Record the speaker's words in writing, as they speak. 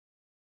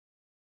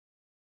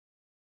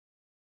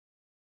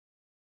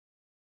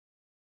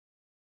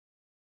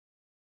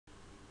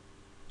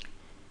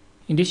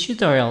In this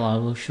tutorial, I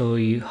will show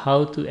you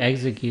how to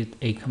execute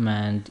a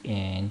command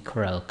in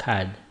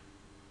CorelCAD.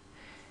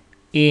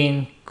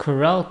 In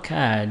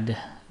CorelCAD,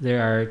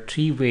 there are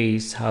three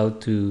ways how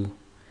to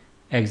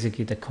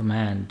execute a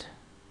command,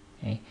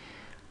 okay?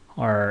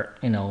 Or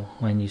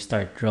when you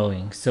start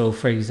drawing. So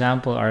for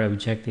example, our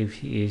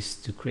objective is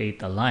to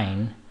create a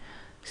line.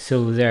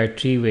 So there are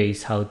three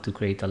ways how to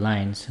create a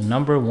line. So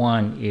number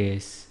one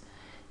is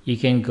you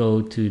can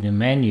go to the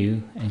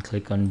menu and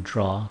click on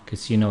draw,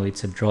 because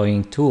it's a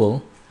drawing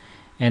tool,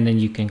 and then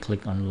you can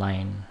click on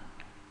line.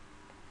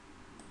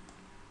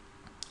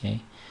 Okay,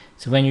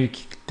 so when you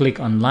click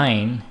on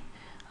line,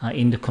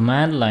 in the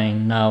command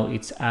line, now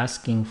it's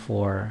asking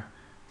for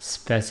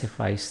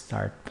specify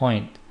start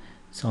point.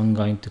 So I'm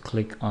going to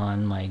click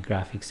on my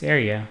graphics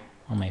area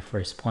on my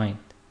first point.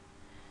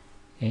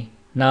 Okay,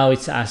 now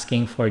it's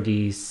asking for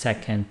the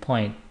second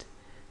point.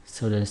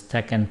 So the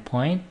second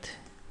point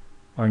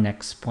or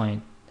next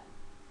point.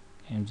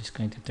 Okay, I'm just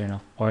going to turn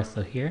off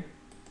ortho here.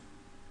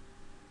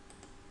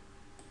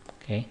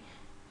 Okay,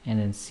 and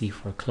then C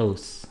for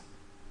close.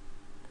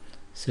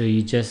 So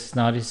you just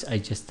notice I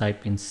just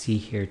type in C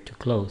here to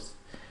close.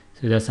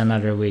 So that's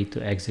another way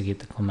to execute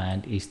the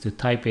command, is to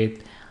type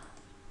it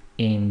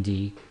in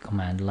the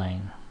command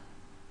line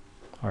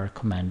or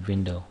command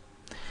window.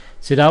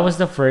 So that was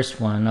the first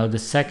one. Now the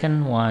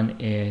second one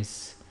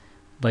is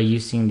by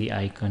using the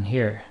icon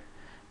here.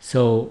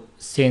 So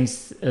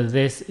since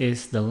this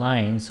is the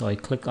line, so I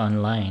click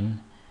on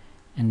line,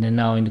 and then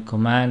now in the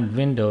command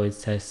window it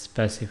says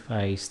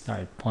specify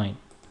start point.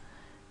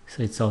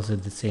 So it's also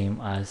the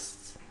same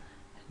as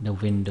the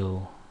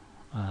window,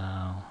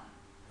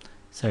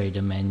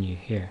 the menu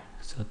here.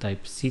 So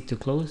type C to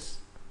close.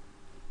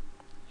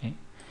 Okay,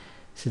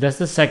 so that's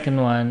the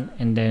second one.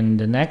 And then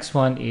the next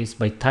one is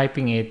by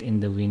typing it in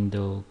the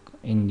window,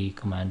 in the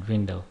command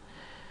window.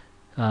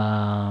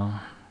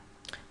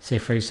 Say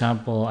for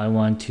example, I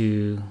want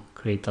to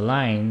create a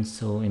line.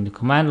 So in the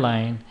command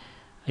line,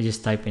 I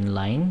just type in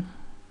line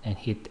and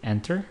hit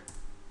enter.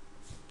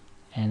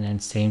 And then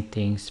same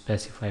thing,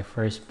 specify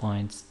first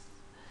point,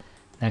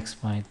 next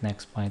point,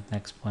 next point,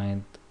 next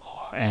point,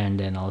 and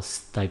then I'll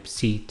type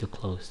C to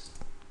close.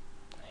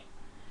 Okay.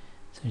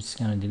 So I'm just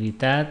gonna delete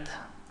that.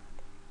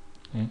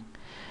 Okay.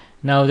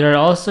 Now there are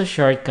also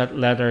shortcut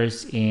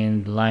letters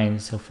in the line.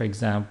 So for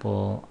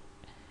example,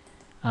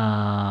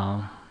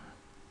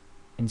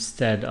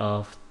 instead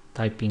of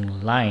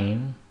typing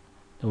line,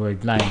 the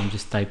word line, I'm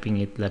just typing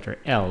it letter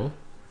L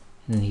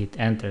and then hit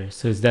enter.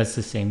 So that's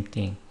the same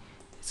thing.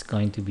 It's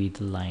going to be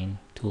the line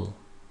tool.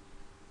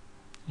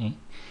 Okay.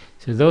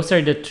 So those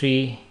are the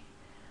three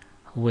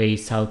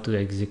ways how to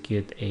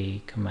execute a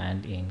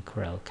command in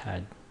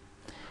CorelCAD.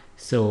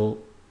 So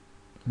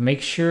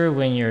make sure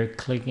when you're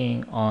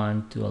clicking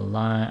on to a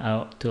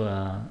line,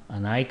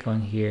 an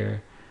icon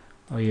here,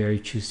 or you're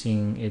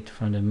choosing it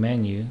from the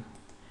menu,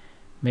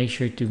 make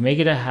sure to make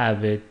it a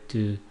habit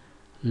to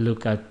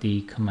look at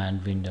the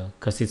command window,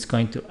 because it's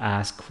going to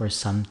ask for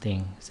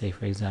something. Say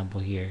for example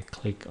here,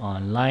 click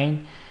on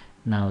line.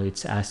 Now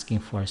it's asking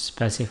for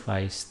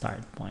specify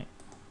start point.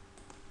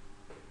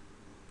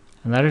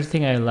 Another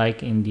thing I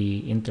like in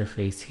the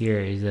interface here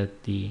is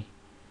that the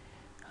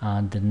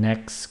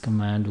next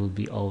command will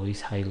be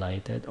always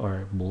highlighted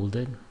or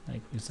bolded.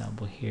 Like for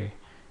example here,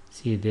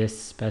 see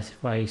this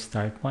specify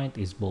start point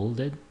is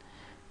bolded,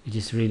 which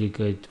is really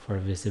good for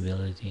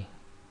visibility.